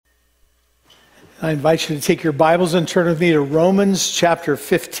I invite you to take your Bibles and turn with me to Romans chapter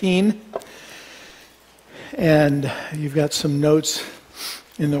 15. And you've got some notes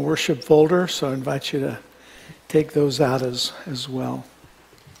in the worship folder, so I invite you to take those out as well.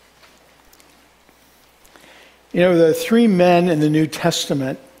 You know, there are three men in the New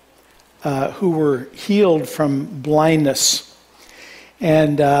Testament who were healed from blindness.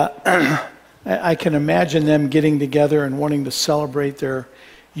 And I can imagine them getting together and wanting to celebrate their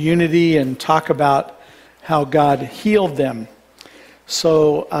unity and talk about how God healed them.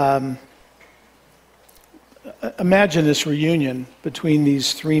 So imagine this reunion between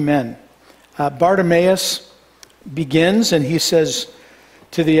these three men. Bartimaeus begins and he says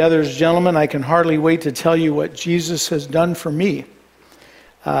to the others, "Gentlemen, I can hardly wait to tell you what Jesus has done for me.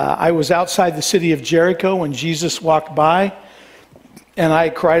 I was outside the city of Jericho when Jesus walked by, and I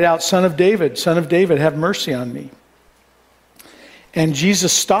cried out, 'Son of David, Son of David, have mercy on me.' And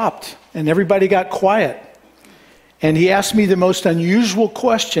Jesus stopped, and everybody got quiet. And he asked me the most unusual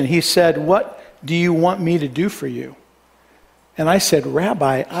question. He said, 'What do you want me to do for you?' And I said,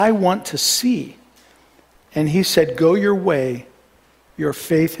 'Rabbi, I want to see.' And he said, 'Go your way. Your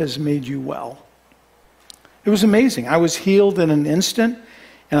faith has made you well.'" It was amazing. I was healed in an instant,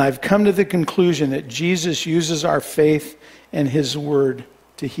 and I've come to the conclusion that Jesus uses our faith and his word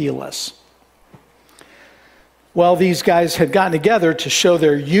to heal us. Well, these guys had gotten together to show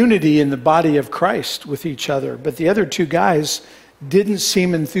their unity in the body of Christ with each other, but the other two guys didn't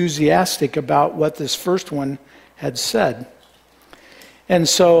seem enthusiastic about what this first one had said. And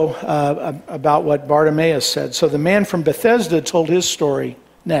so, about what Bartimaeus said. So the man from Bethesda told his story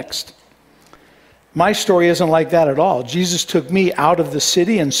next. "My story isn't like that at all. Jesus took me out of the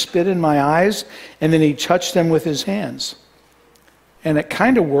city and spit in my eyes, and then he touched them with his hands. And it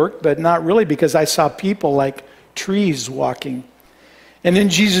kind of worked, but not really, because I saw people like trees walking. And then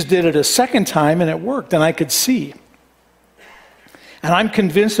Jesus did it a second time, and it worked, and I could see. And I'm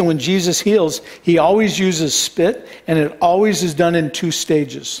convinced that when Jesus heals, he always uses spit, and it always is done in 2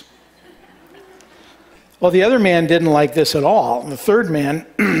 stages. Well, the other man didn't like this at all. And the third man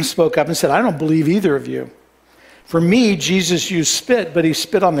spoke up and said, "I don't believe either of you. For me, Jesus used spit, but he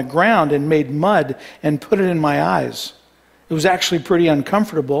spit on the ground and made mud and put it in my eyes. It was actually pretty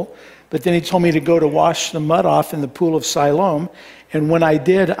uncomfortable, but then he told me to go to wash the mud off in the pool of Siloam, and when I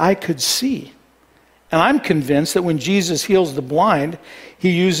did, I could see. And I'm convinced that when Jesus heals the blind, he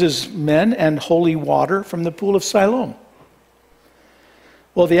uses men and holy water from the pool of Siloam."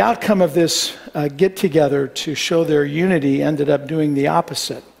 Well, the outcome of this get-together to show their unity ended up doing the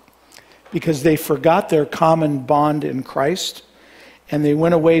opposite, because they forgot their common bond in Christ, and they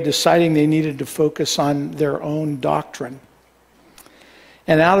went away deciding they needed to focus on their own doctrine.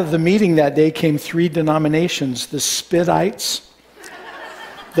 And out of the meeting that day came 3 denominations: the Spittites,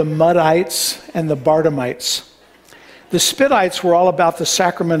 the Muddites, and the Bartimaeus. The Spittites were all about the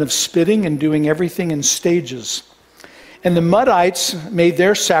sacrament of spitting and doing everything in stages. And the Muddites made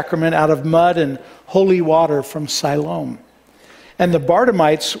their sacrament out of mud and holy water from Siloam. And the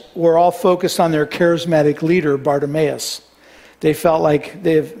Bartimaeus were all focused on their charismatic leader, Bartimaeus. They felt like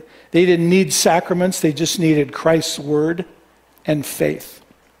they didn't need sacraments, they just needed Christ's word and faith.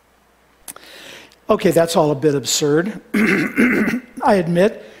 Okay, that's all a bit absurd, I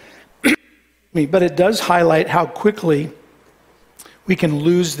admit, but it does highlight how quickly we can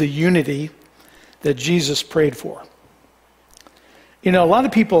lose the unity that Jesus prayed for. You know, a lot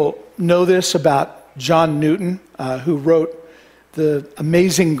of people know this about John Newton, who wrote the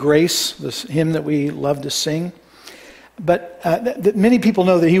Amazing Grace, this hymn that we love to sing. But many people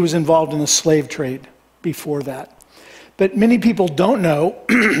know that he was involved in the slave trade before that. But many people don't know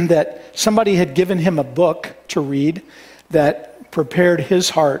that somebody had given him a book to read that prepared his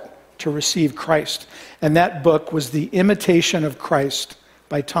heart to receive Christ. And that book was The Imitation of Christ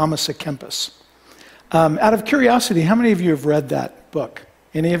by Thomas à Kempis. Out of curiosity, how many of you have read that book?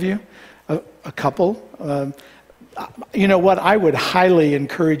 Any of you? A couple? You know what? I would highly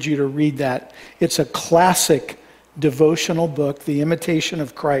encourage you to read that. It's a classic devotional book, The Imitation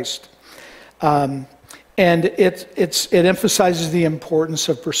of Christ. And it emphasizes the importance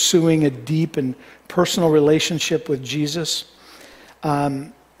of pursuing a deep and personal relationship with Jesus.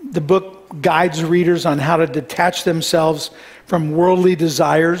 The book guides readers on how to detach themselves from worldly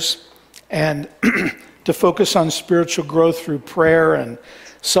desires and to focus on spiritual growth through prayer and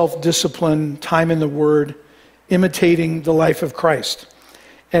self-discipline, time in the Word, imitating the life of Christ.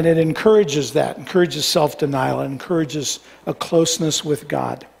 And it encourages self-denial, it encourages a closeness with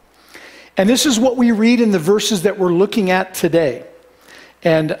God. And this is what we read in the verses that we're looking at today.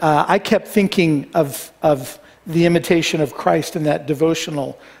 And I kept thinking of the Imitation of Christ in that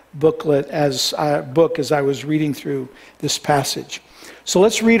devotional book as I was reading through this passage. So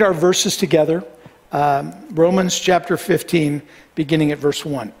let's read our verses together. Romans chapter 15, beginning at verse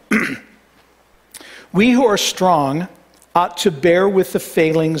 1. We who are strong ought to bear with the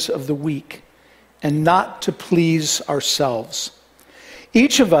failings of the weak and not to please ourselves.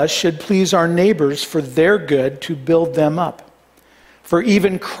 Each of us should please our neighbors for their good, to build them up. For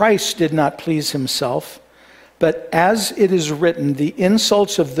even Christ did not please himself, but as it is written, the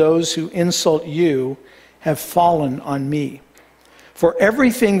insults of those who insult you have fallen on me. For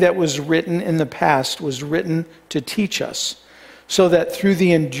everything that was written in the past was written to teach us, so that through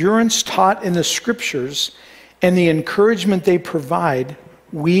the endurance taught in the Scriptures and the encouragement they provide,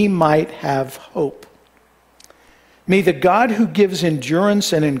 we might have hope. May the God who gives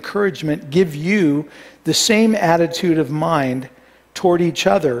endurance and encouragement give you the same attitude of mind toward each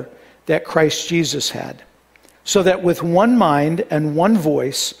other that Christ Jesus had, so that with one mind and one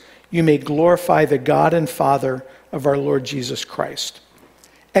voice you may glorify the God and Father of our Lord Jesus Christ.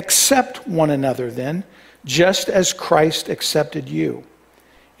 Accept one another then, just as Christ accepted you,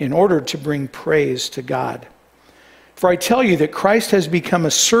 in order to bring praise to God. For I tell you that Christ has become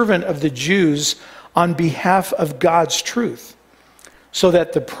a servant of the Jews on behalf of God's truth, so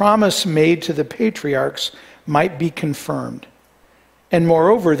that the promise made to the patriarchs might be confirmed. And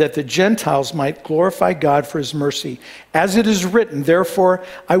moreover, that the Gentiles might glorify God for his mercy. As it is written, therefore,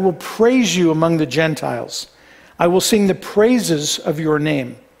 I will praise you among the Gentiles. I will sing the praises of your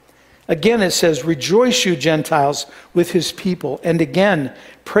name. Again it says, rejoice you Gentiles with his people. And again,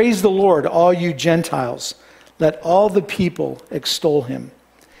 praise the Lord, all you Gentiles. Let all the people extol him.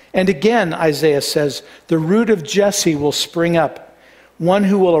 And again, Isaiah says, the root of Jesse will spring up, one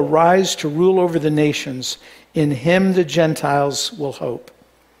who will arise to rule over the nations. In him the Gentiles will hope.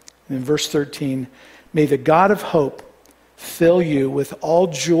 And in verse 13, may the God of hope fill you with all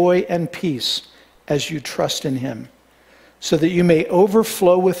joy and peace as you trust in him, so that you may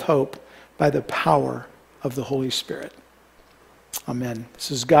overflow with hope by the power of the Holy Spirit. Amen.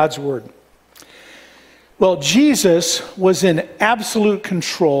 This is God's word. Well, Jesus was in absolute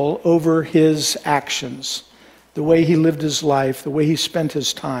control over his actions, the way he lived his life, the way he spent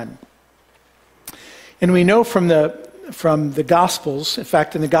his time. And we know from the Gospels, in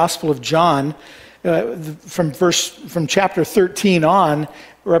fact, in the Gospel of John, from chapter 13 on,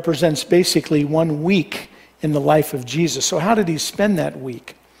 represents basically 1 week in the life of Jesus. So how did he spend that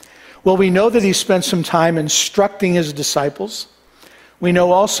week? Well, we know that he spent some time instructing his disciples. We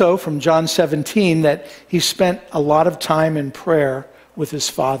know also from John 17 that he spent a lot of time in prayer with his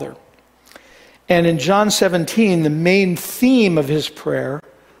Father. And in John 17, the main theme of his prayer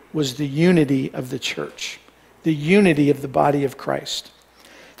was the unity of the church, the unity of the body of Christ.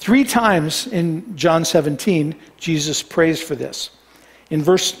 3 times in John 17, Jesus prays for this.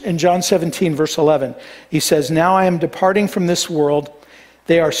 In John 17, verse 11, he says, now I am departing from this world.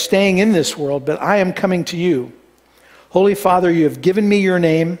 They are staying in this world, but I am coming to you. Holy Father, you have given me your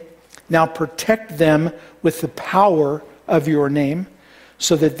name. Now protect them with the power of your name,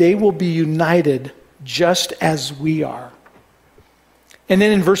 so that they will be united just as we are. And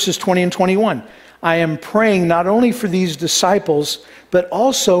then in verses 20 and 21, I am praying not only for these disciples, but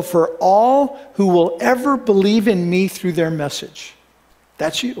also for all who will ever believe in me through their message.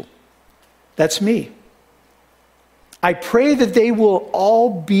 That's you. That's me. I pray that they will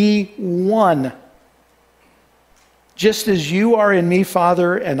all be one, just as you are in me,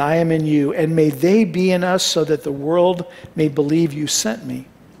 Father, and I am in you. And may they be in us, so that the world may believe you sent me.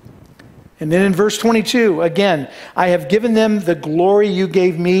 And then in verse 22, again, I have given them the glory you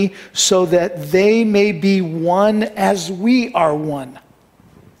gave me, so that they may be one as we are one.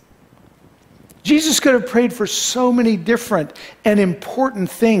 Jesus could have prayed for so many different and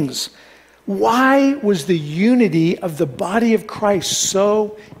important things. Why was the unity of the body of Christ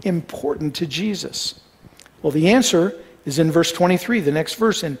so important to Jesus? Well, the answer is in verse 23, the next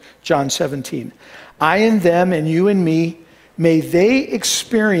verse in John 17. I and them and you and me, may they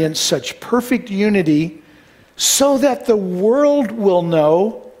experience such perfect unity, so that the world will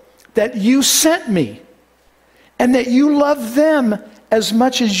know that you sent me and that you love them as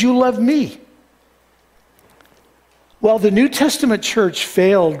much as you love me. Well, the New Testament church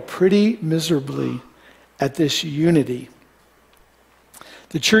failed pretty miserably at this unity.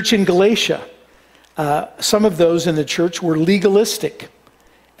 The church in Galatia, some of those in the church were legalistic,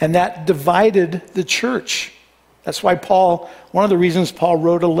 and that divided the church. That's why one of the reasons Paul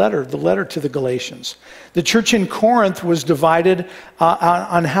wrote the letter to the Galatians. The church in Corinth was divided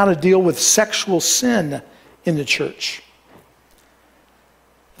on how to deal with sexual sin in the church.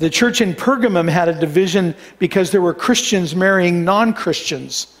 The church in Pergamum had a division because there were Christians marrying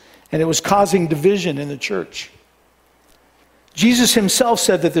non-Christians and it was causing division in the church. Jesus himself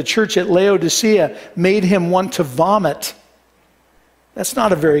said that the church at Laodicea made him want to vomit. That's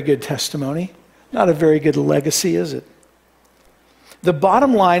not a very good testimony, not a very good legacy, is it? The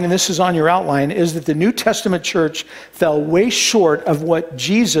bottom line, and this is on your outline, is that the New Testament church fell way short of what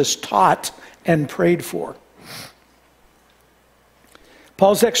Jesus taught and prayed for.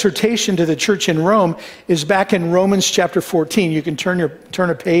 Paul's exhortation to the church in Rome is back in Romans chapter 14. You can turn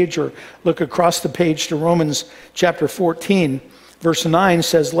a page or look across the page to Romans chapter 14. Verse 9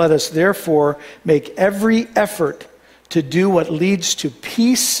 says, "Let us therefore make every effort to do what leads to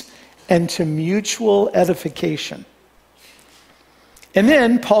peace and to mutual edification." And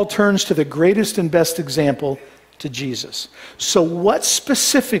then Paul turns to the greatest and best example, to Jesus. So what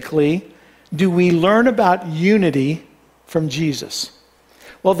specifically do we learn about unity from Jesus?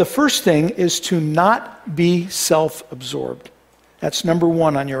 Well, the first thing is to not be self-absorbed. That's number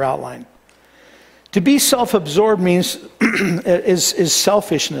one on your outline. To be self-absorbed means is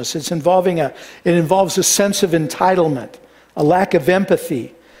selfishness. It involves a sense of entitlement, a lack of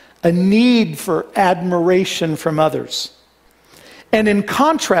empathy, a need for admiration from others. And in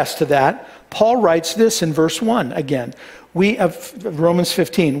contrast to that, Paul writes this in verse 1 again. We of Romans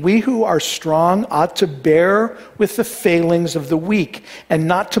 15, we who are strong ought to bear with the failings of the weak and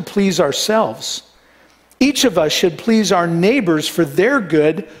not to please ourselves. Each of us should please our neighbors for their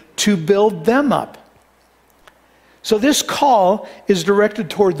good, to build them up. So this call is directed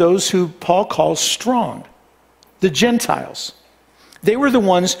toward those who Paul calls strong, the Gentiles. They were the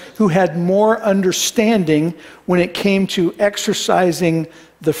ones who had more understanding when it came to exercising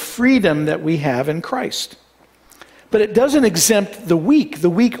the freedom that we have in Christ. But it doesn't exempt the weak. The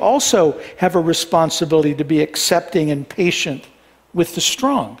weak also have a responsibility to be accepting and patient with the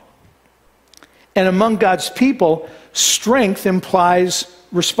strong. And among God's people, strength implies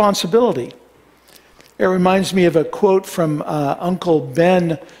responsibility. It reminds me of a quote from Uncle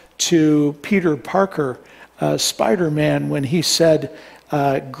Ben to Peter Parker, Spider-Man, when he said,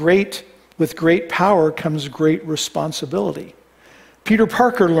 with great power comes great responsibility. Peter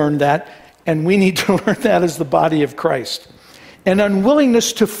Parker learned that, and we need to learn that as the body of Christ. An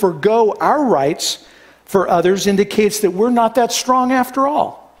unwillingness to forgo our rights for others indicates that we're not that strong after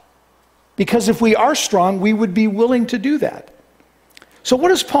all. Because if we are strong, we would be willing to do that. So what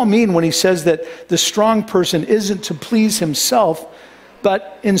does Paul mean when he says that the strong person isn't to please himself,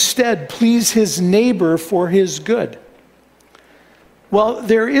 but instead please his neighbor for his good? Well,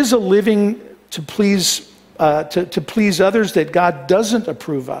 there is a living to please others that God doesn't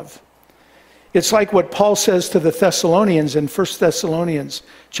approve of. It's like what Paul says to the Thessalonians in 1 Thessalonians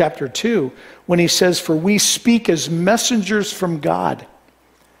chapter 2, when he says, "For we speak as messengers from God,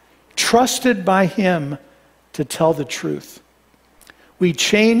 trusted by him to tell the truth. We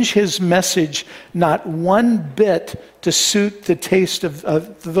change his message not one bit to suit the taste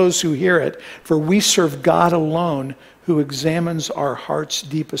of those who hear it, for we serve God alone, who examines our heart's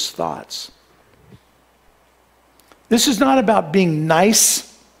deepest thoughts." This is not about being nice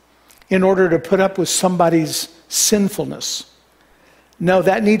in order to put up with somebody's sinfulness. No,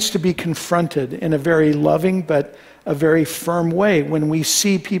 that needs to be confronted in a very loving but a very firm way. When we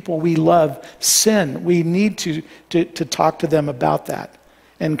see people we love sin, we need to talk to them about that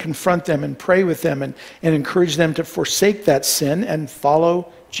and confront them and pray with them and encourage them to forsake that sin and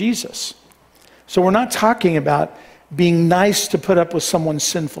follow Jesus. So we're not talking about being nice to put up with someone's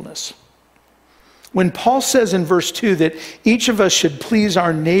sinfulness. When Paul says in verse 2 that each of us should please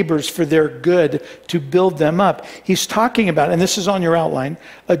our neighbors for their good to build them up, he's talking about, and this is on your outline,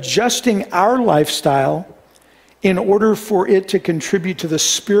 adjusting our lifestyle in order for it to contribute to the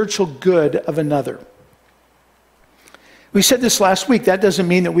spiritual good of another. We said this last week. That doesn't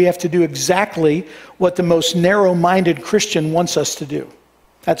mean that we have to do exactly what the most narrow-minded Christian wants us to do.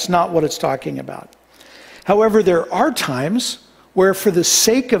 That's not what it's talking about. However, there are times where for the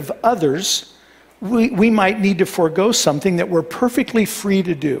sake of others, we might need to forego something that we're perfectly free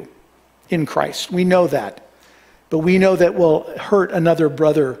to do in Christ. We know that. But we know that will hurt another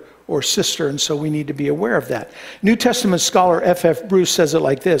brother or sister, and so we need to be aware of that. New Testament scholar F.F. Bruce says it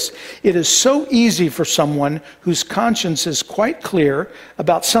like this: "It is so easy for someone whose conscience is quite clear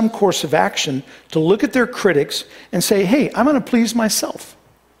about some course of action to look at their critics and say, 'Hey, I'm going to please myself.'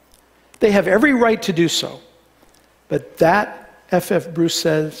 They have every right to do so. But that," F.F. Bruce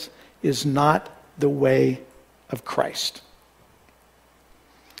says, "is not the way of Christ."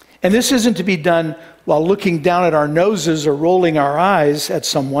 And this isn't to be done while looking down at our noses or rolling our eyes at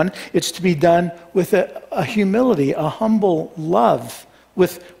someone. It's to be done with a humility, a humble love,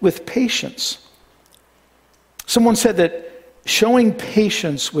 with patience. Someone said that showing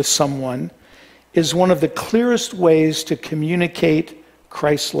patience with someone is one of the clearest ways to communicate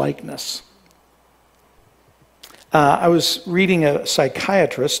Christ-likeness. I was reading a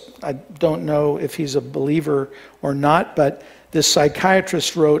psychiatrist. I don't know if he's a believer or not, but this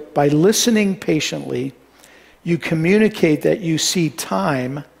psychiatrist wrote, "By listening patiently, you communicate that you see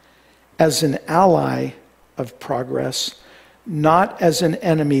time as an ally of progress, not as an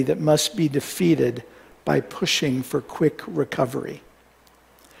enemy that must be defeated by pushing for quick recovery."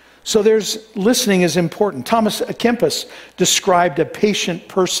 So listening is important. Thomas à Kempis described a patient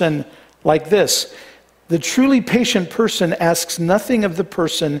person like this: "The truly patient person asks nothing of the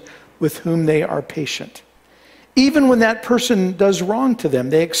person with whom they are patient. Even when that person does wrong to them,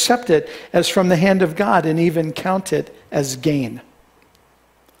 they accept it as from the hand of God and even count it as gain."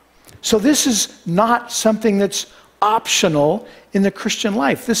 So this is not something that's optional in the Christian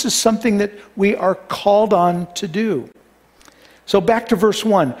life. This is something that we are called on to do. So back to verse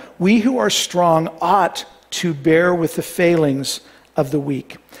 1. "We who are strong ought to bear with the failings of the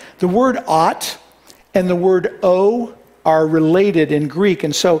weak." The word ought and the word owe are related in Greek.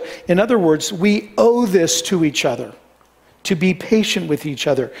 And so, in other words, we owe this to each other, to be patient with each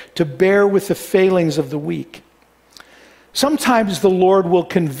other, to bear with the failings of the weak. Sometimes the Lord will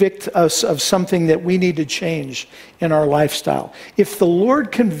convict us of something that we need to change in our lifestyle. If the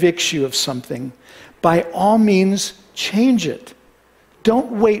Lord convicts you of something, by all means, change it.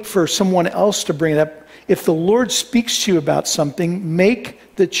 Don't wait for someone else to bring it up. If the Lord speaks to you about something,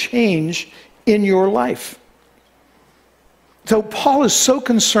 make the change in your life. So Paul is so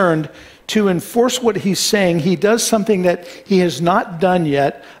concerned to enforce what he's saying. He does something that he has not done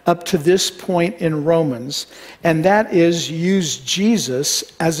yet up to this point in Romans, and that is use Jesus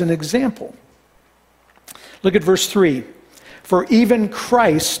as an example. Look at verse 3. "For even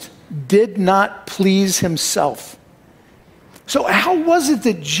Christ did not please himself." So how was it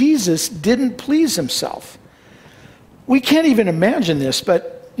that Jesus didn't please himself? We can't even imagine this,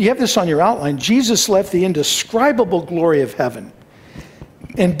 but you have this on your outline. Jesus left the indescribable glory of heaven,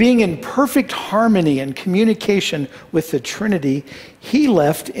 and being in perfect harmony and communication with the Trinity, he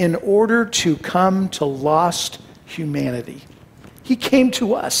left in order to come to lost humanity. He came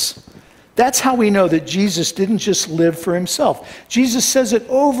to us. That's how we know that Jesus didn't just live for himself. Jesus says it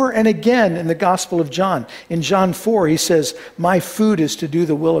over and again in the Gospel of John. In John 4, he says, "My food is to do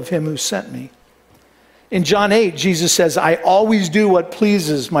the will of him who sent me." In John 8, Jesus says, "I always do what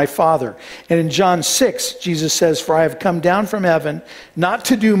pleases my Father." And in John 6, Jesus says, "For I have come down from heaven, not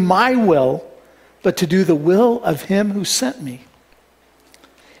to do my will, but to do the will of him who sent me."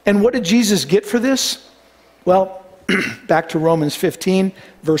 And what did Jesus get for this? Well, back to Romans 15,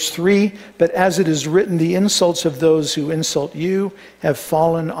 verse 3, "But as it is written, the insults of those who insult you have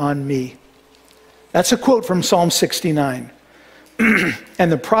fallen on me." That's a quote from Psalm 69.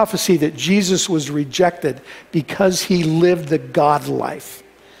 And the prophecy that Jesus was rejected because he lived the God life.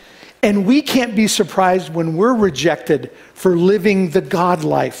 And we can't be surprised when we're rejected for living the God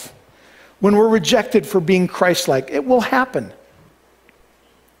life. When we're rejected for being Christ-like, it will happen.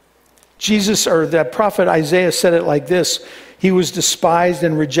 Jesus, or the prophet Isaiah, said it like this: "He was despised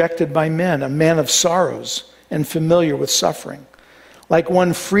and rejected by men, a man of sorrows and familiar with suffering. Like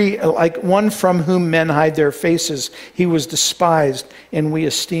one from whom men hide their faces, he was despised, and we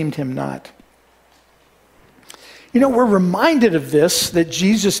esteemed him not." You know, we're reminded of this, that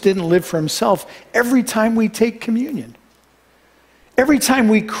Jesus didn't live for himself, every time we take communion. Every time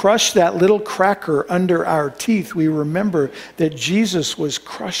we crush that little cracker under our teeth, we remember that Jesus was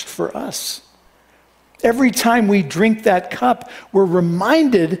crushed for us. Every time we drink that cup, we're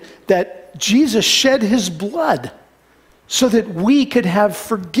reminded that Jesus shed his blood so that we could have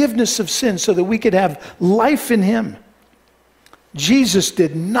forgiveness of sin, so that we could have life in him. Jesus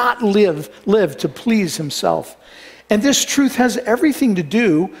did not live to please himself. And this truth has everything to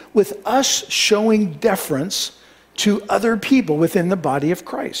do with us showing deference to other people within the body of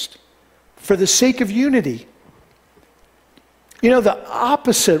Christ for the sake of unity. You know, the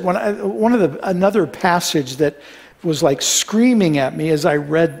opposite, another passage that was like screaming at me as I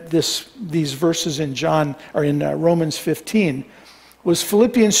read these verses in Romans 15 was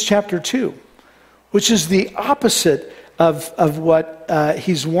Philippians chapter 2, which is the opposite of what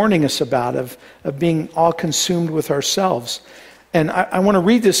he's warning us about, of being all consumed with ourselves. And I want to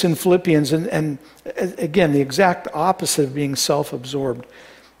read this in Philippians, and again, the exact opposite of being self-absorbed.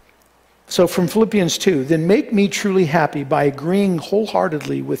 So from Philippians 2, "Then make me truly happy by agreeing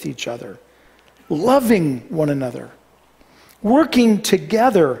wholeheartedly with each other, loving one another, working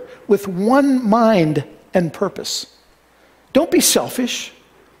together with one mind and purpose. Don't be selfish.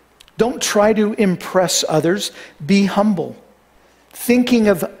 Don't try to impress others. Be humble. thinking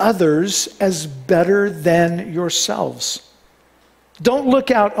of others as better than yourselves. Don't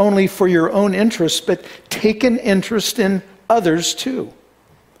look out only for your own interests, but take an interest in others too.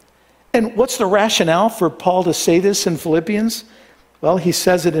 And what's the rationale for Paul to say this in Philippians? Well, he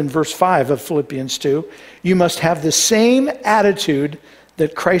says it in verse 5 of Philippians 2. You must have the same attitude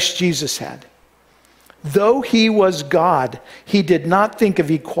that Christ Jesus had. Though he was God, he did not think of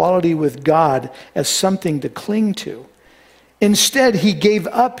equality with God as something to cling to. Instead, he gave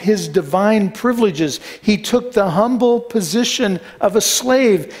up his divine privileges. He took the humble position of a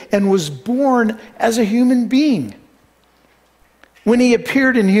slave and was born as a human being. When he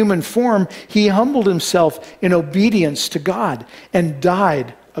appeared in human form, he humbled himself in obedience to God and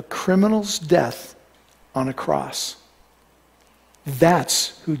died a criminal's death on a cross.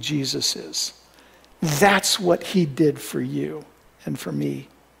 That's who Jesus is. That's what he did for you and for me.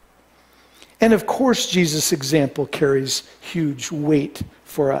 And of course, Jesus' example carries huge weight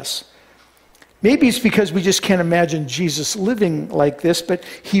for us. Maybe it's because we just can't imagine Jesus living like this, but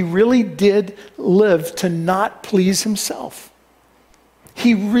he really did live to not please himself.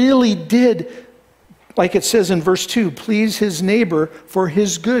 He really did, like it says in verse 2, please his neighbor for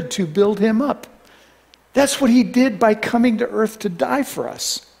his good, to build him up. That's what he did by coming to earth to die for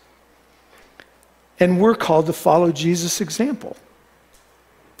us. And we're called to follow Jesus' example.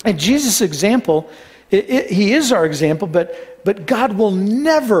 And Jesus' example, he is our example, but God will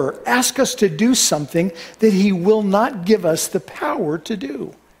never ask us to do something that he will not give us the power to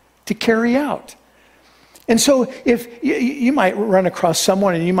do, to carry out. And so if you might run across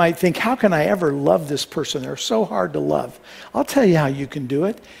someone and you might think, how can I ever love this person? They're so hard to love. I'll tell you how you can do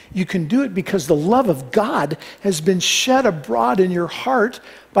it. You can do it because the love of God has been shed abroad in your heart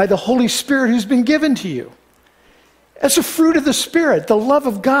by the Holy Spirit who's been given to you. It's a fruit of the Spirit, the love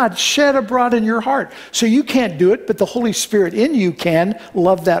of God shed abroad in your heart. So you can't do it, but the Holy Spirit in you can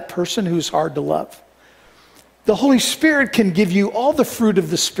love that person who's hard to love. The Holy Spirit can give you all the fruit of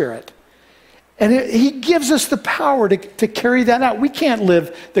the Spirit. And he gives us the power to carry that out. We can't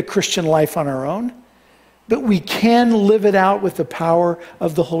live the Christian life on our own, but we can live it out with the power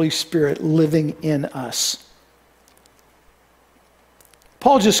of the Holy Spirit living in us.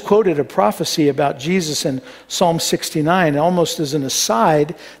 Paul just quoted a prophecy about Jesus in Psalm 69, almost as an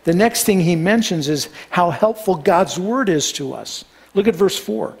aside. The next thing he mentions is how helpful God's word is to us. Look at verse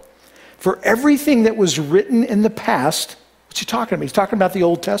 4. For everything that was written in the past, what's he talking about? He's talking about the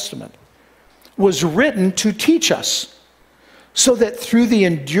Old Testament, was written to teach us, so that through the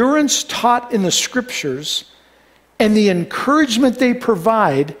endurance taught in the Scriptures and the encouragement they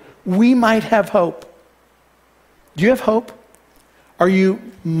provide, we might have hope. Do you have hope? Are you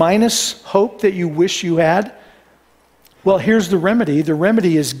minus hope that you wish you had? Well, here's the remedy. The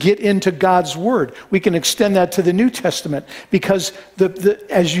remedy is get into God's Word. We can extend that to the New Testament because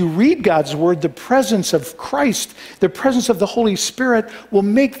as you read God's Word, the presence of Christ, the presence of the Holy Spirit will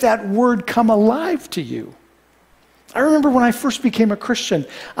make that Word come alive to you. I remember when I first became a Christian,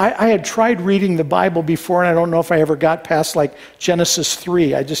 I had tried reading the Bible before, and I don't know if I ever got past like Genesis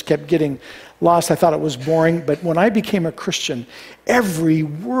 3. I just kept getting lost. I thought it was boring. But when I became a Christian, every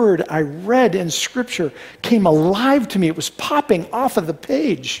word I read in Scripture came alive to me. It was popping off of the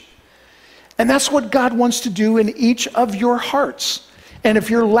page. And that's what God wants to do in each of your hearts. And if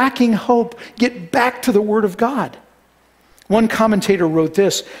you're lacking hope, get back to the Word of God. One commentator wrote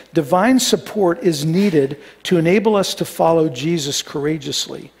this: divine support is needed to enable us to follow Jesus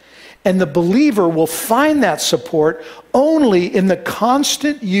courageously. And the believer will find that support only in the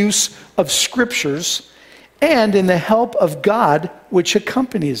constant use of Scriptures and in the help of God which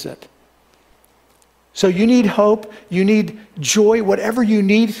accompanies it. So you need hope, you need joy, whatever you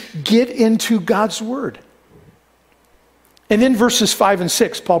need, get into God's Word. And then verses 5 and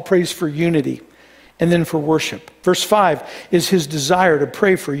 6, Paul prays for unity and then for worship. Verse 5 is his desire to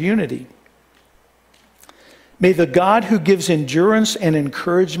pray for unity. May the God who gives endurance and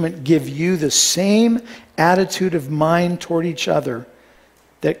encouragement give you the same attitude of mind toward each other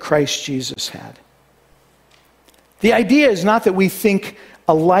that Christ Jesus had. The idea is not that we think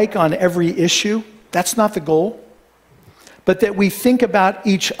alike on every issue. That's not the goal. But that we think about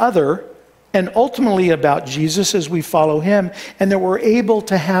each other and ultimately about Jesus as we follow him, and that we're able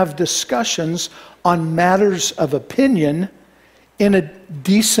to have discussions on matters of opinion in a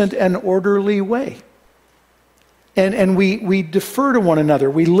decent and orderly way. And we defer to one another.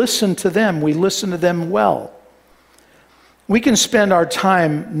 We listen to them. We listen to them well. We can spend our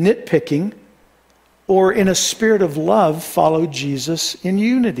time nitpicking, or in a spirit of love, follow Jesus in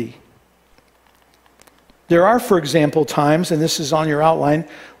unity. There are, for example, times, and this is on your outline,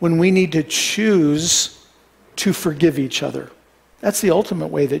 when we need to choose to forgive each other. That's the ultimate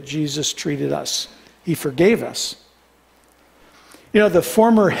way that Jesus treated us. He forgave us. You know, the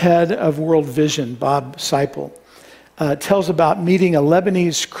former head of World Vision, Bob Seipel, tells about meeting a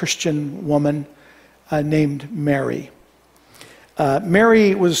Lebanese Christian woman named Mary.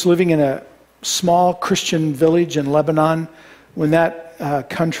 Mary was living in a small Christian village in Lebanon when that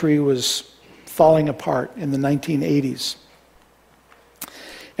country was falling apart in the 1980s.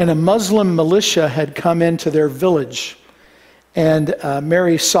 And a Muslim militia had come into their village. And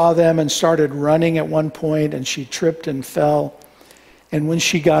Mary saw them and started running at one point, and she tripped and fell. And when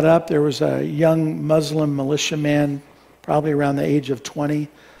she got up, there was a young Muslim militiaman, probably around the age of 20,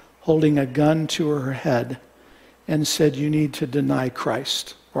 holding a gun to her head and said, "You need to deny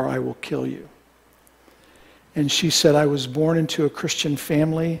Christ or I will kill you." And she said, "I was born into a Christian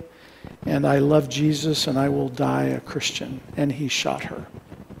family and I love Jesus and I will die a Christian." And he shot her.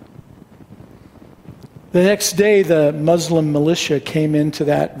 The next day, the Muslim militia came into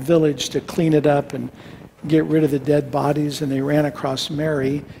that village to clean it up and get rid of the dead bodies, and they ran across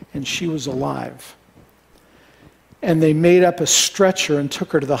Mary, and she was alive. And they made up a stretcher and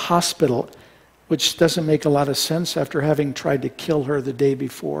took her to the hospital, which doesn't make a lot of sense after having tried to kill her the day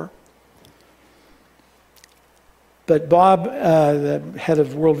before. But Bob, the head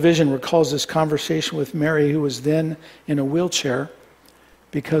of World Vision, recalls this conversation with Mary, who was then in a wheelchair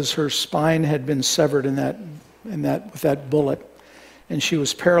because her spine had been severed with that bullet, and she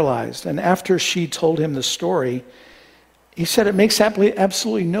was paralyzed. And after she told him the story, he said it makes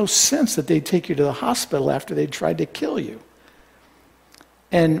absolutely no sense that they'd take you to the hospital after they'd tried to kill you.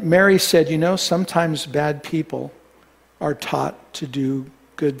 And Mary said, "You know, sometimes bad people are taught to do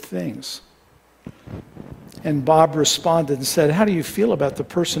good things." And Bob responded and said, "How do you feel about the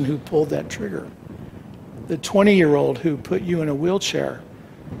person who pulled that trigger? The 20-year-old who put you in a wheelchair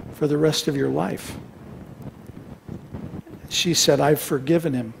for the rest of your life?" She said, "I've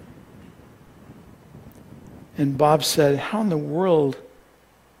forgiven him." And Bob said, "How in the world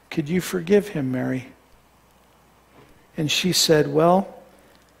could you forgive him, Mary?" And she said, "Well,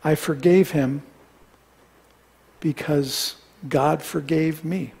 I forgave him because God forgave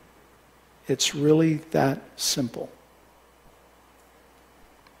me. It's really that simple."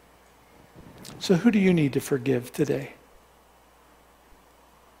 So who do you need to forgive today?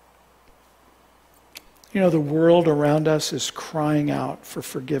 You know, the world around us is crying out for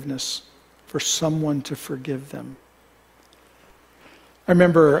forgiveness, for someone to forgive them. I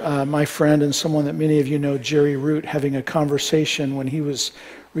remember my friend and someone that many of you know, Jerry Root, having a conversation when he was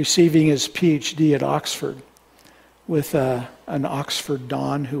receiving his PhD at Oxford with an Oxford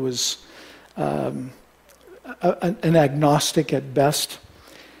Don who was an agnostic at best.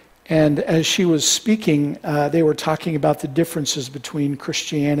 And as she was speaking, they were talking about the differences between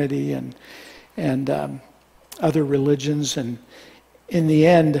Christianity and other religions. And in the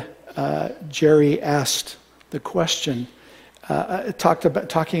end, Jerry asked the question,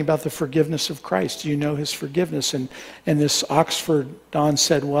 talking about the forgiveness of Christ. Do you know his forgiveness? And this Oxford Don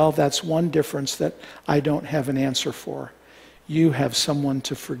said, "Well, that's one difference that I don't have an answer for. You have someone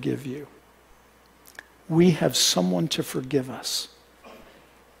to forgive you. We have someone to forgive us."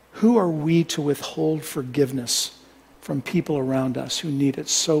 Who are we to withhold forgiveness from people around us who need it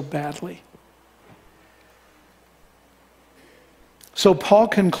so badly? So Paul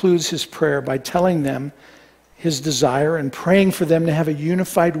concludes his prayer by telling them his desire and praying for them to have a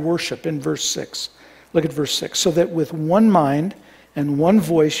unified worship in verse 6. Look at verse 6. "So that with one mind and one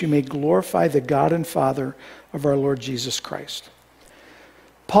voice you may glorify the God and Father of our Lord Jesus Christ."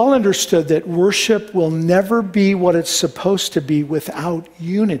 Paul understood that worship will never be what it's supposed to be without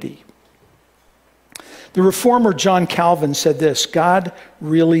unity. The reformer John Calvin said this: "God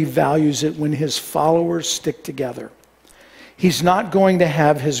really values it when his followers stick together. He's not going to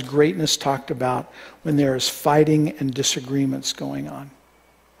have his greatness talked about when there is fighting and disagreements going on."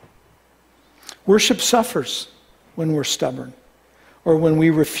 Worship suffers when we're stubborn or when we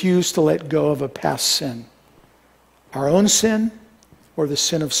refuse to let go of a past sin, our own sin or the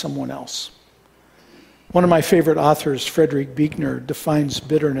sin of someone else. One of my favorite authors, Frederick Buechner, defines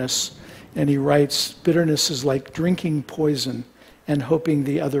bitterness, and he writes, "Bitterness is like drinking poison and hoping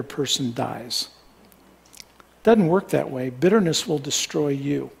the other person dies." Doesn't work that way. Bitterness will destroy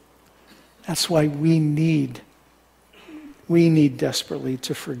you. That's why we need desperately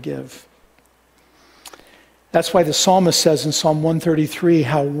to forgive. That's why the psalmist says in Psalm 133,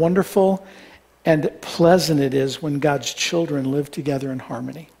 how wonderful and pleasant it is when God's children live together in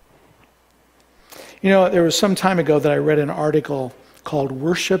harmony. You know, there was some time ago that I read an article called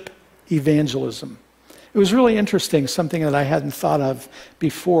Worship Evangelism. It was really interesting, something that I hadn't thought of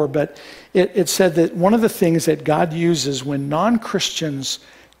before, but it said that one of the things that God uses when non-Christians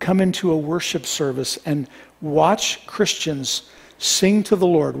come into a worship service and watch Christians sing to the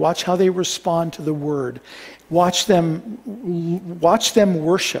Lord, watch how they respond to the word, watch them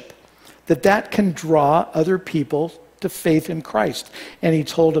worship, that can draw other people to faith in Christ. And he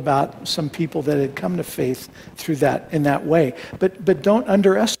told about some people that had come to faith through that, in that way. But don't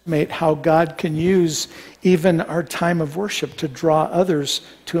underestimate how God can use even our time of worship to draw others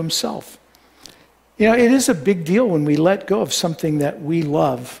to himself. You know, it is a big deal when we let go of something that we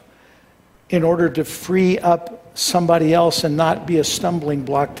love in order to free up somebody else and not be a stumbling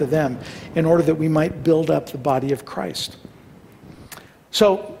block to them, in order that we might build up the body of Christ.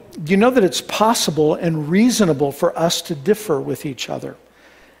 So, you know that it's possible and reasonable for us to differ with each other.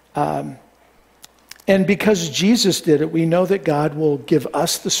 And because Jesus did it, we know that God will give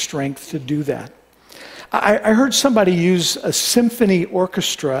us the strength to do that. I heard somebody use a symphony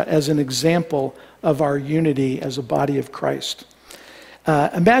orchestra as an example of our unity as a body of Christ.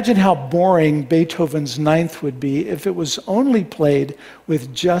 Imagine how boring Beethoven's Ninth would be if it was only played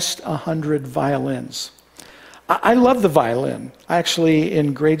with just 100 violins. I love the violin. Actually,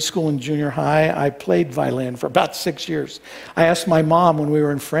 in grade school and junior high, I played violin for about 6 years. I asked my mom when we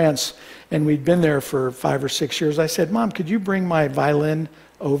were in France, and we'd been there for 5 or 6 years, I said, "Mom, could you bring my violin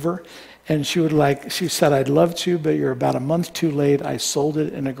over?" And she said, "I'd love to, but you're about a month too late. I sold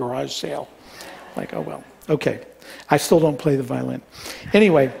it in a garage sale." Like, oh, well, okay. I still don't play the violin.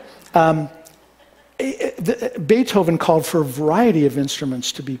 Anyway, Beethoven called for a variety of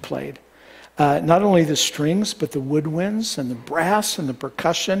instruments to be played. Not only the strings, but the woodwinds and the brass and the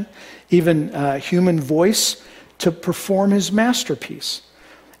percussion, even human voice, to perform his masterpiece.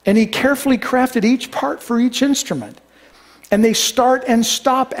 And he carefully crafted each part for each instrument. And they start and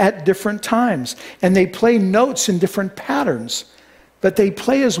stop at different times. And they play notes in different patterns, but they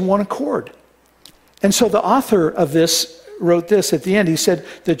play as one accord. And so the author of this wrote this at the end. He said,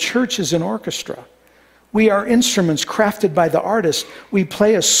 "The church is an orchestra. We are instruments crafted by the artist. We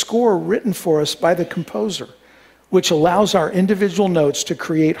play a score written for us by the composer, which allows our individual notes to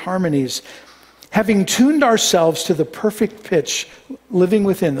create harmonies. Having tuned ourselves to the perfect pitch living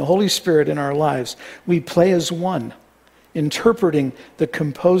within the Holy Spirit in our lives, we play as one, interpreting the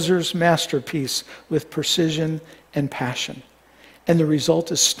composer's masterpiece with precision and passion. And the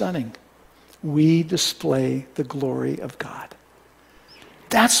result is stunning. We display the glory of God."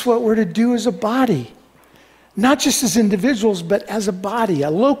 That's what we're to do as a body. Not just as individuals, but as a body,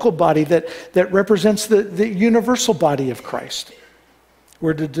 a local body that represents the universal body of Christ.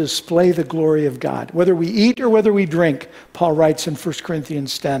 We're to display the glory of God. Whether we eat or whether we drink, Paul writes in 1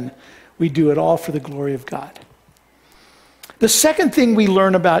 Corinthians 10, we do it all for the glory of God. The second thing we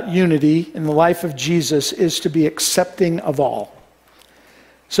learn about unity in the life of Jesus is to be accepting of all.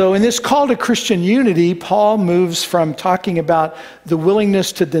 So in this call to Christian unity, Paul moves from talking about the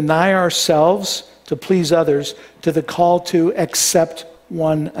willingness to deny ourselves to please others, to the call to accept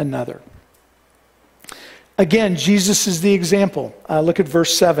one another. Again, Jesus is the example. Look at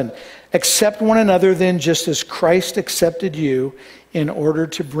verse 7. "Accept one another then, just as Christ accepted you, in order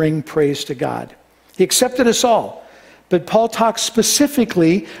to bring praise to God." He accepted us all. But Paul talks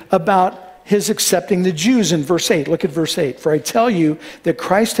specifically about his accepting the Jews in verse 8. Look at verse 8. "For I tell you that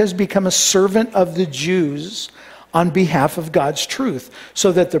Christ has become a servant of the Jews on behalf of God's truth,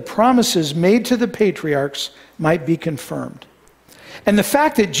 so that the promises made to the patriarchs might be confirmed." And the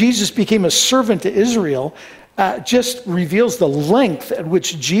fact that Jesus became a servant to Israel just reveals the length at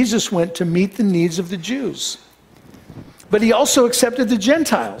which Jesus went to meet the needs of the Jews. But he also accepted the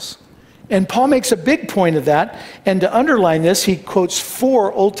Gentiles. And Paul makes a big point of that. And to underline this, he quotes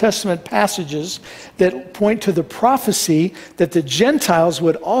 4 Old Testament passages that point to the prophecy that the Gentiles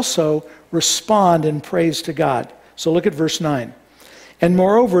would also respond in praise to God. So look at verse 9. "And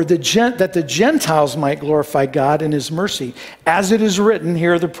moreover, that the Gentiles might glorify God in his mercy. As it is written,"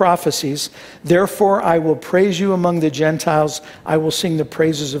 here are the prophecies, "Therefore I will praise you among the Gentiles. I will sing the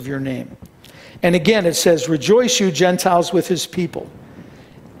praises of your name." And again it says, "Rejoice, you Gentiles, with his people."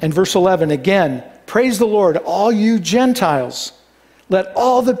 And verse 11, again, "Praise the Lord, all you Gentiles. Let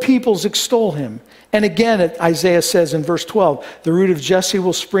all the peoples extol him." And again, Isaiah says in verse 12, "The root of Jesse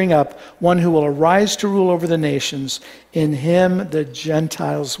will spring up, one who will arise to rule over the nations. In him the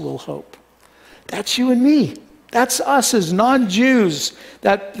Gentiles will hope." That's you and me. That's us as non-Jews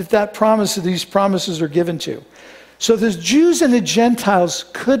that promise, these promises are given to. So the Jews and the Gentiles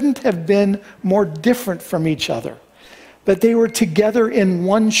couldn't have been more different from each other. But they were together in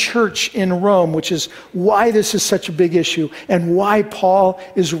one church in Rome, which is why this is such a big issue and why Paul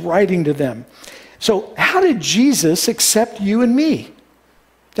is writing to them. So how did Jesus accept you and me?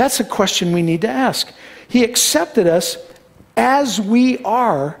 That's a question we need to ask. He accepted us as we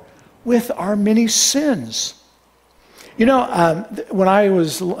are with our many sins. You know, when I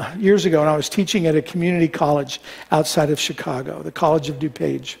was, years ago, when I was teaching at a community college outside of Chicago, the College of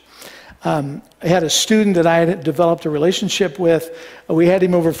DuPage, I had a student that I had developed a relationship with. We had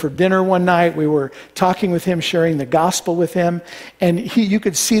him over for dinner one night. We were talking with him, sharing the gospel with him, and you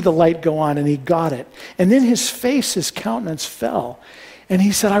could see the light go on, and he got it. And then his face, his countenance fell. And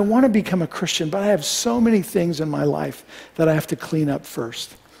he said, I want to become a Christian, but I have so many things in my life that I have to clean up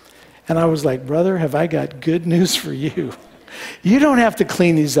first. And I was like, brother, have I got good news for you? You don't have to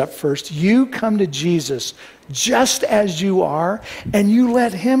clean these up first. You come to Jesus just as you are, and you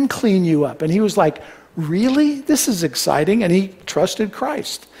let him clean you up. And he was like, really? This is exciting. And he trusted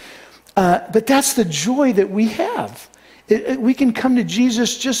Christ. But that's the joy that we have. We can come to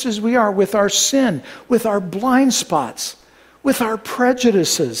Jesus just as we are, with our sin, with our blind spots, with our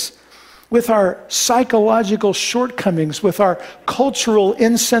prejudices, with our psychological shortcomings, with our cultural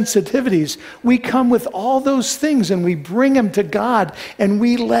insensitivities. We come with all those things and we bring them to God and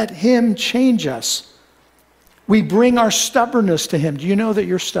we let him change us. We bring our stubbornness to him. Do you know that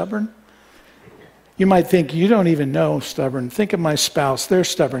you're stubborn? You might think, you don't even know stubborn. Think of my spouse. They're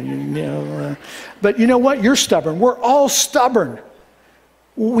stubborn. But you know what? You're stubborn. We're all stubborn.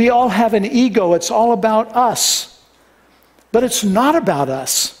 We all have an ego. It's all about us. But it's not about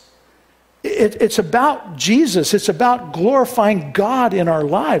us. It's about Jesus. It's about glorifying God in our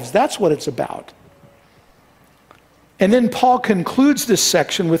lives. That's what it's about. And then Paul concludes this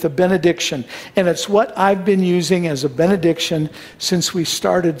section with a benediction. And it's what I've been using as a benediction since we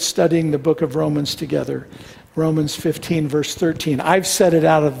started studying the book of Romans together. Romans 15, verse 13. I've said it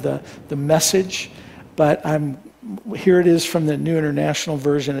out of the Message, but here it is from the New International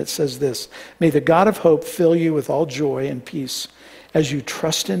Version. It says this: May the God of hope fill you with all joy and peace as you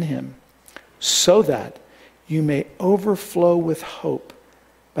trust in him, so that you may overflow with hope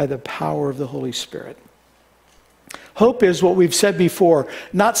by the power of the Holy Spirit. Hope is what we've said before,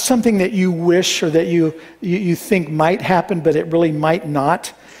 not something that you wish or that you think might happen, but it really might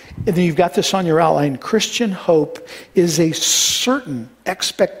not. And then you've got this on your outline. Christian hope is a certain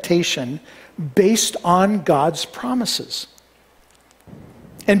expectation based on God's promises.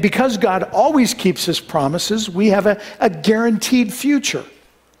 And because God always keeps his promises, we have a guaranteed future.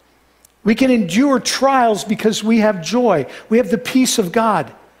 We can endure trials because we have joy. We have the peace of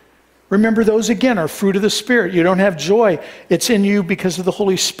God. Remember, those again are fruit of the Spirit. You don't have joy. It's in you because of the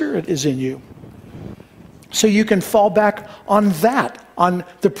Holy Spirit is in you. So you can fall back on that, on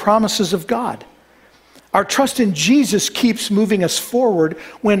the promises of God. Our trust in Jesus keeps moving us forward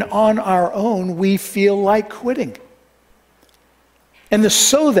when on our own we feel like quitting. And the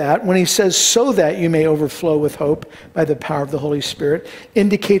so that, when he says so that you may overflow with hope by the power of the Holy Spirit,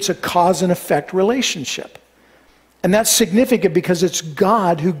 indicates a cause and effect relationship. And that's significant because it's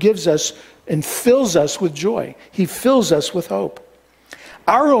God who gives us and fills us with joy. He fills us with hope.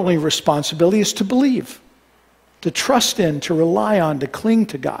 Our only responsibility is to believe, to trust in, to rely on, to cling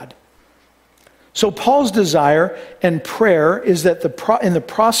to God. So Paul's desire and prayer is that in the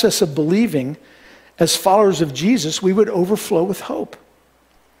process of believing, as followers of Jesus, we would overflow with hope.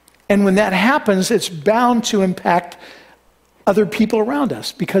 And when that happens, it's bound to impact other people around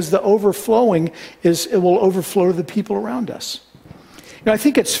us, because the overflowing it will overflow to the people around us. You know, I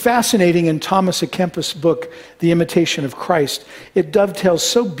think it's fascinating in Thomas A. Kempis' book, The Imitation of Christ. It dovetails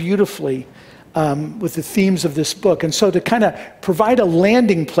so beautifully with the themes of this book. And so to kind of provide a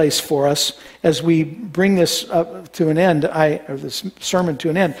landing place for us as we bring this up to an end, or this sermon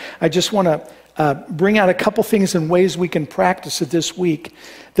to an end, I just want to bring out a couple things and ways we can practice it this week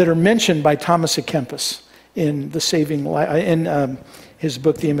that are mentioned by Thomas A. Kempis in his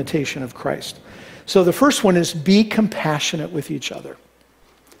book, The Imitation of Christ. So the first one is be compassionate with each other.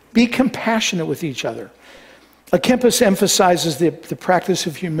 Be compassionate with each other. Kempis emphasizes the practice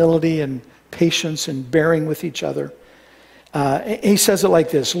of humility and patience and bearing with each other. He says it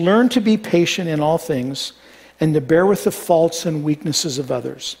like this: learn to be patient in all things and to bear with the faults and weaknesses of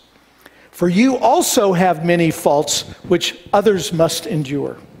others. For you also have many faults which others must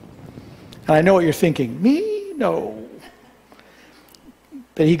endure. And I know what you're thinking. Me? No.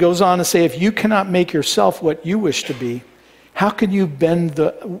 But he goes on to say, if you cannot make yourself what you wish to be, how can you bend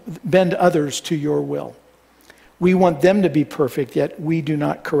others to your will? We want them to be perfect, yet we do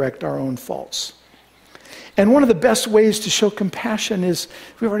not correct our own faults. And one of the best ways to show compassion is,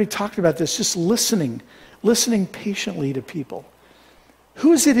 we've already talked about this, just listening patiently to people.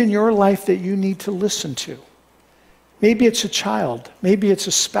 Who is it in your life that you need to listen to? Maybe it's a child. Maybe it's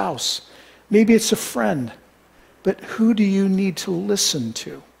a spouse. Maybe it's a friend. But who do you need to listen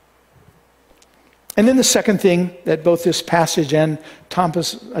to? And then the second thing that both this passage and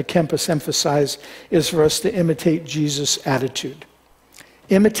Thomas à Kempis emphasize is for us to imitate Jesus' attitude.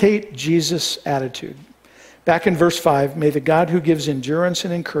 Imitate Jesus' attitude. Back in verse 5, may the God who gives endurance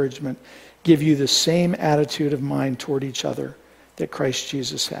and encouragement give you the same attitude of mind toward each other that Christ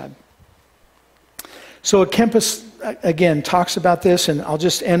Jesus had. So à Kempis, again, talks about this, and I'll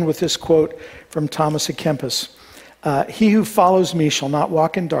just end with this quote from Thomas à Kempis. He who follows me shall not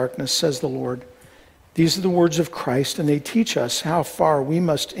walk in darkness, says the Lord. These are the words of Christ, and they teach us how far we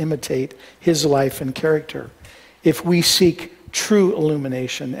must imitate his life and character if we seek true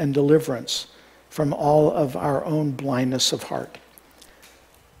illumination and deliverance from all of our own blindness of heart.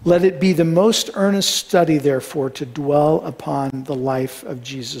 Let it be the most earnest study, therefore, to dwell upon the life of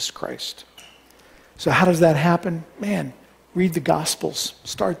Jesus Christ. So how does that happen? Man, read the Gospels.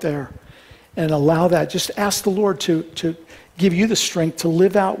 Start there. And allow that. Just ask the Lord to give you the strength to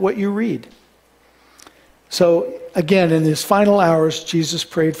live out what you read. So again, in his final hours, Jesus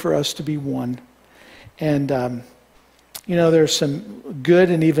prayed for us to be one. And, there's some good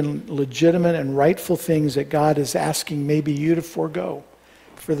and even legitimate and rightful things that God is asking maybe you to forego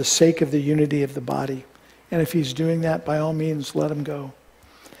for the sake of the unity of the body. And if he's doing that, by all means, let him go.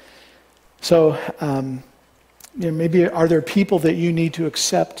 So maybe are there people that you need to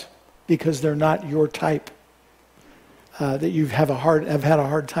accept because they're not your type, that you have had a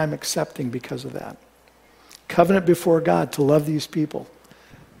hard time accepting because of that? Covenant before God to love these people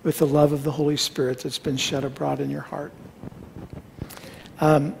with the love of the Holy Spirit that's been shed abroad in your heart.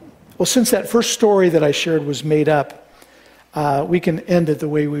 Well, since that first story that I shared was made up, we can end it the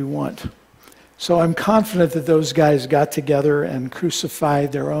way we want. So I'm confident that those guys got together and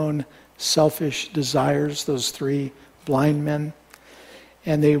crucified their own selfish desires, those three blind men.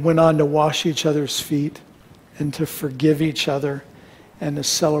 And they went on to wash each other's feet and to forgive each other and to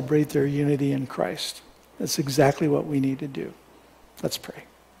celebrate their unity in Christ. That's exactly what we need to do. Let's pray.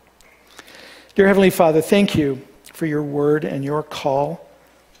 Dear Heavenly Father, thank you for your word and your call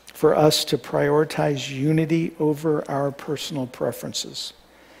for us to prioritize unity over our personal preferences.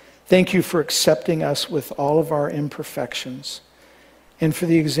 Thank you for accepting us with all of our imperfections and for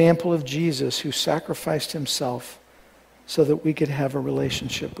the example of Jesus who sacrificed himself so that we could have a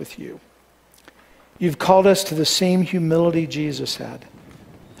relationship with you. You've called us to the same humility Jesus had.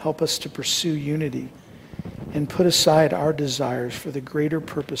 Help us to pursue unity and put aside our desires for the greater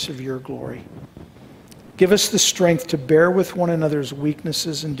purpose of your glory. Give us the strength to bear with one another's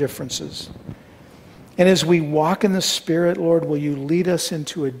weaknesses and differences. And as we walk in the Spirit, Lord, will you lead us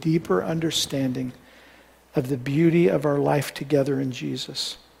into a deeper understanding of the beauty of our life together in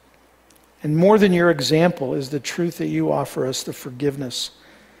Jesus. And more than your example is the truth that you offer us the forgiveness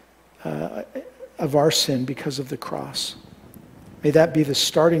of our sin because of the cross. May that be the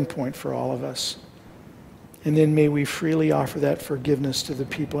starting point for all of us. And then may we freely offer that forgiveness to the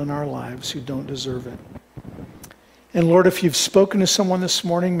people in our lives who don't deserve it. And Lord, if you've spoken to someone this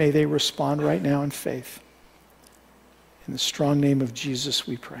morning, may they respond right now in faith. In the strong name of Jesus,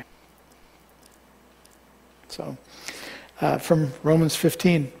 we pray. So, from Romans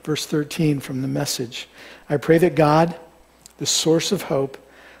 15, verse 13, from the Message, I pray that God, the source of hope,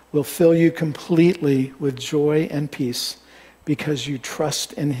 will fill you completely with joy and peace because you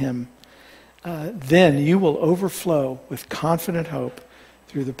trust in him. Then you will overflow with confident hope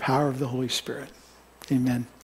through the power of the Holy Spirit. Amen.